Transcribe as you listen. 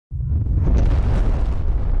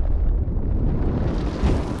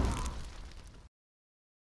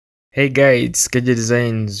Hey guys, it's KJ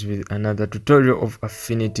Designs with another tutorial of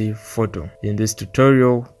Affinity Photo. In this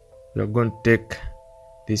tutorial, we are going to take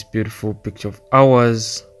this beautiful picture of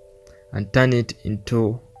ours and turn it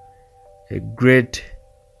into a great,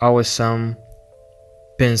 awesome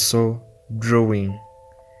pencil drawing,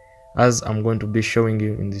 as I'm going to be showing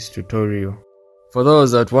you in this tutorial. For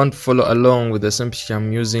those that want to follow along with the same picture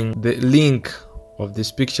I'm using, the link of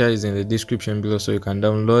this picture is in the description below, so you can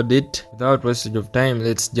download it. Without wastage of time,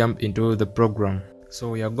 let's jump into the program. So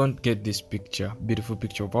we are going to get this picture, beautiful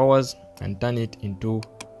picture of ours, and turn it into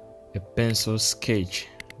a pencil sketch,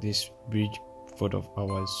 this bridge photo of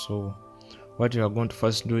ours. So what we are going to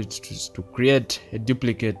first do is to create a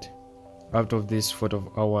duplicate out of this photo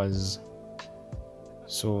of ours.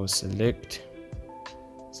 So select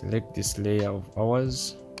this layer of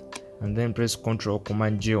ours and then press Ctrl or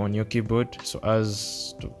Command J on your keyboard so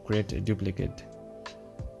as to create a duplicate.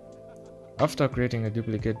 After creating a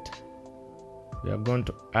duplicate, we are going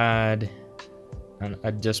to add an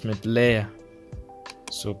adjustment layer.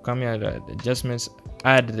 So come here to adjustments,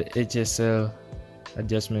 add the Hsl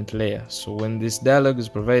adjustment layer. So when this dialog is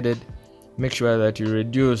provided, make sure that you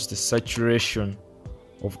reduce the saturation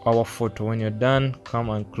of our photo. When you're done, come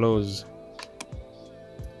and close.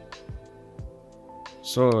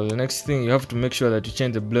 So the next thing, you have to make sure that you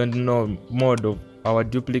change the blend mode of our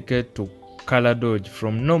duplicate to color dodge,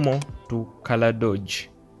 from normal to color dodge.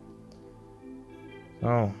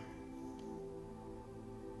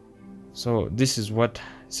 So this is what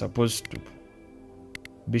is supposed to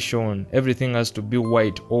be shown. Everything has to be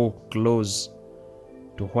white or close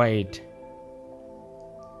to white.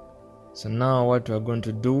 So now what we are going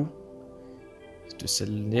to do is to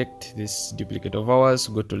select this duplicate of ours,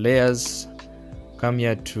 go to layers, come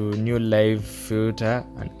here to new live filter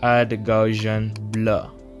and add Gaussian blur.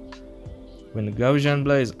 When the Gaussian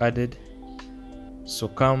blur is added, so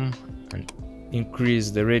come and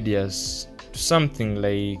increase the radius to something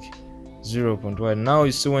like 0.1. Now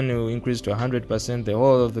you see when you increase to 100%, the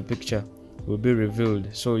whole of the picture will be revealed.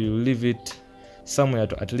 So you leave it somewhere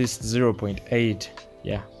to at least 0.8.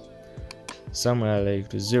 yeah, somewhere like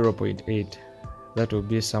to 0.8. that will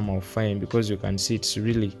be somehow fine, because you can see it's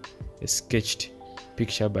really a sketched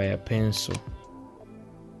picture by a pencil.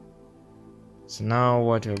 So now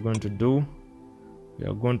what we're going to do, we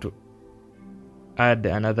are going to add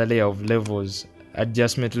another layer of levels,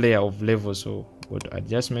 adjustment layer of levels. So go to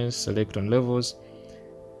adjustments, select on levels.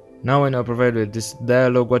 Now when you're provided with this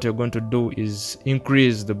dialog, what you're going to do is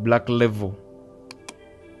increase the black level,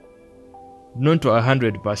 not to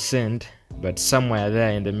 100%, but somewhere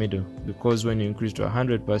there in the middle, because when you increase to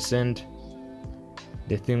 100%,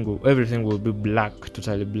 everything will be black,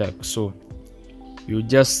 totally black. So you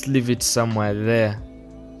just leave it somewhere there,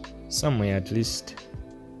 somewhere at least,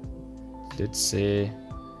 let's say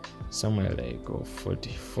somewhere like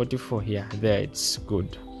 44 here, there, it's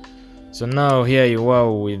good. So now here you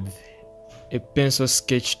are with a pencil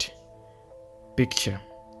sketched picture.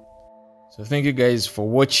 So thank you guys for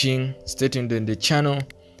watching. Stay tuned in the channel.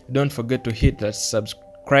 Don't forget to hit that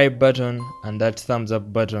subscribe button and that thumbs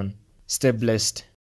up button. Stay blessed.